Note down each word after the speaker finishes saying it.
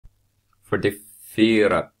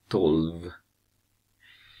4412.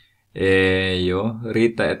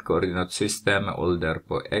 Rita ett koordinatsystem med ålder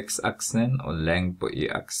på x-axeln och längd på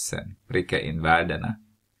y-axeln. Pricka in värdena.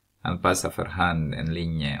 Anpassa för hand en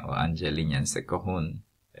linje och ange linjens ekvation.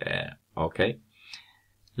 Okej.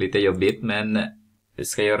 Lite jobbigt, men vi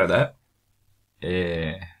ska göra det.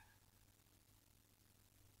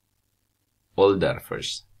 Ålder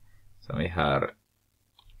först. Som vi har,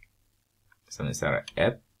 som vi säger,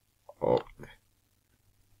 1 och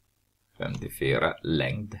 54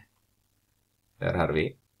 längd. Där har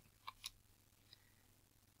vi.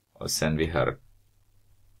 Och sen vi har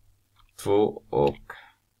 2 och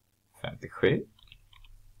 57.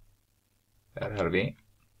 Där har vi.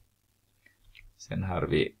 Sen har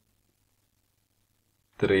vi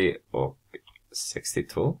 3 och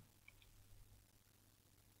 62.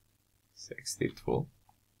 62.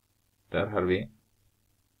 Där har vi.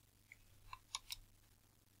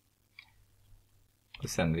 Och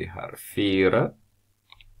sen vi har 4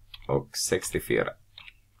 och 64.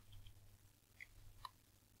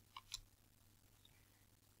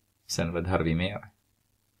 Sen vad har vi mer?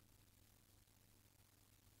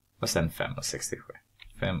 Och sen 5 och 67.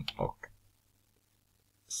 5 och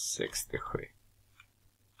 67.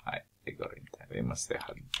 Nej, det går inte. Vi måste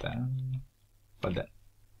ha den och den.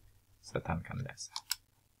 Så att han kan läsa.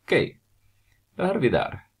 Okej. Då har vi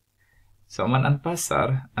där. Så om man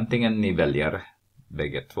anpassar, antingen ni väljer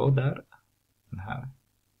bägge två där. Den här.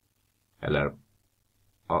 Eller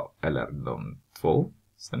de två.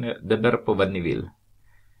 Så det beror på vad ni vill.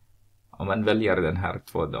 Om man väljer den här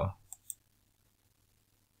två då.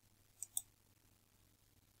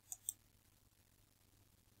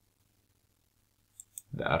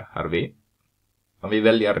 Där har vi. Om vi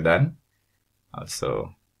väljer den.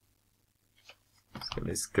 Alltså. Ska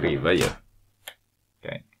vi skriva ju.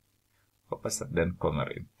 Okej. Hoppas att den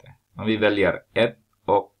kommer inte. Om vi väljer 1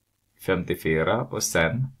 och 54 och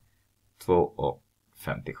sen 2 och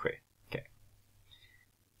 57. Okej.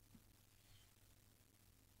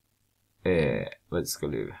 Vad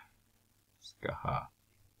skulle vi ska ha?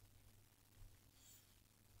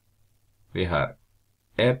 Vi har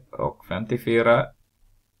 1 och 54.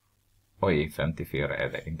 Oj, 54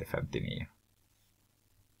 är det, inte 59.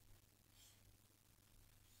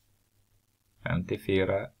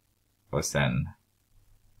 54 och sen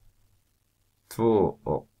 2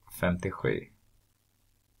 och 57.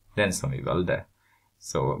 Den som vi valde.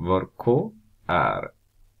 Så vår K är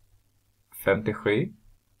 57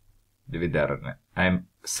 dividerat med, jag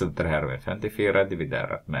subtraherar med 54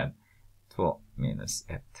 dividerat med 2 minus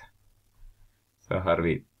 1. Så har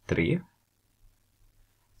vi 3.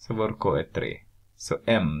 Så vår K är 3. Så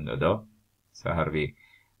M då. Så har vi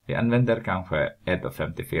använder kanske 1 och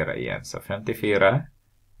 54 igen. Så 54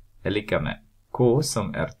 är lika med K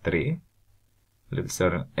som är 3.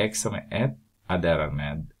 Så X som är 1 adderar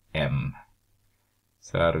med M.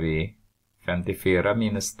 Så har vi 54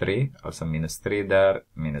 minus 3. Alltså minus 3 där.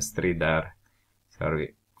 Minus 3 där. Så har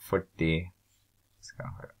vi 40. Ska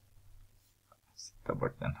kanske ta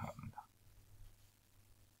bort den här.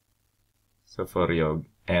 Så får jag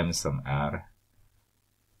M som är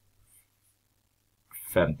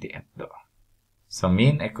 51 då. Så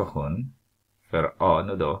min ekvation för A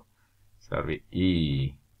nu då. Så har vi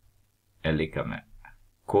Y är lika med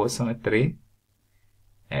K som är 3.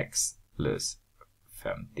 X plus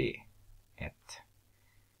 51.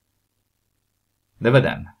 Det var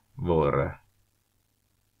den.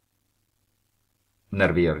 När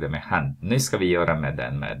vi gör det med hand. Nu ska vi göra med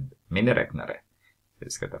den med miniräknare. Vi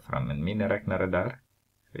ska ta fram en miniräknare där.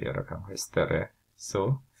 Vi gör kanske större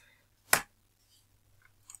så.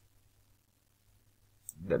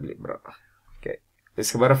 Det blir bra. Okej. Vi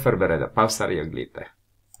ska bara förbereda. Pausar jag lite.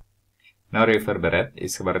 Nu har jag förberett. Jag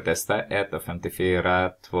ska bara testa. 1 och 54,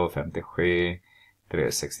 2 och 57, 3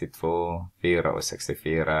 och 62, 4 och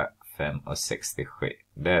 64, 5 och 67.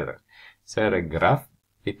 Där. Så är det graf.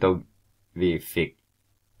 Vi fick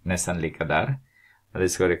nästan lika där. Och det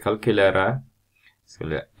ska vi kalkylera.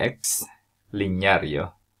 Skulle X linjär ju.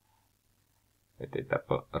 Vi tittar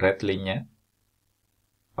på rätt linje.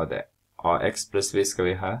 Och det AX plus V ska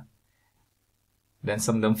vi ha. Den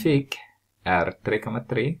som de fick är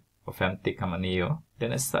 3,3 och 50,9. Det är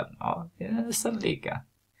nästan lika.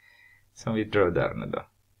 Som vi drar där nu då.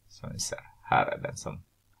 Som vi ser. Här är den som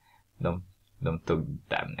de tog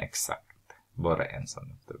den exakt. Bara en som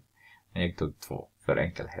de tog. Men jag tog 2 för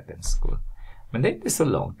enkelhetens skull. Men det är inte så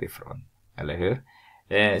långt ifrån. Eller hur?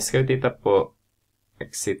 Ska vi titta på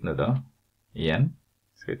exit nu då. Igen.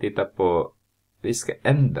 Ska vi titta på. Vi ska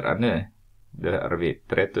ändra nu. Då har vi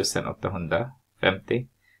 3850.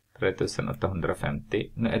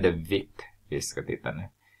 3850. Nu är det vitt. Vi ska titta nu.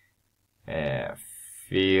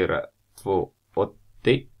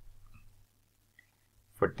 4280.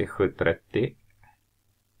 4730.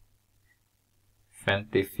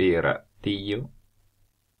 5410.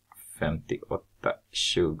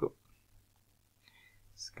 5820.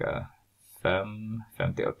 Ska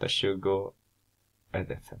 5820. Är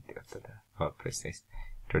det 58 där? Ja, precis.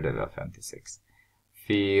 Jag tror det var 56.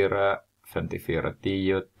 4, 54,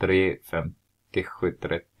 10, 3, 57,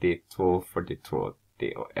 30, 2, 42,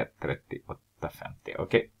 10 och 1, 38, 50.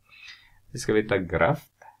 Okej. Nu ska vi ta graf.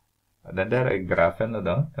 Den där är grafen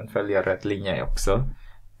då. Den följer rätt linje också.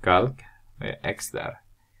 Kalk med x där.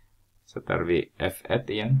 Så tar vi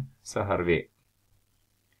F1 igen. Så har vi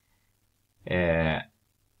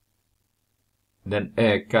den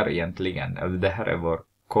ökar egentligen. Alltså det här är vår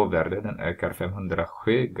K-värde. Den ökar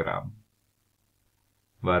 507 gram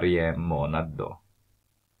varje månad då.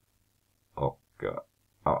 Och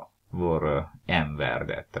ja, vår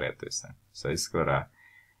M-värde är 3000. Så det ska vara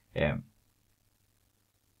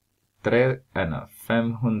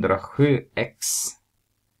 507x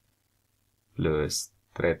plus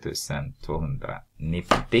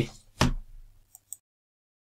 3290.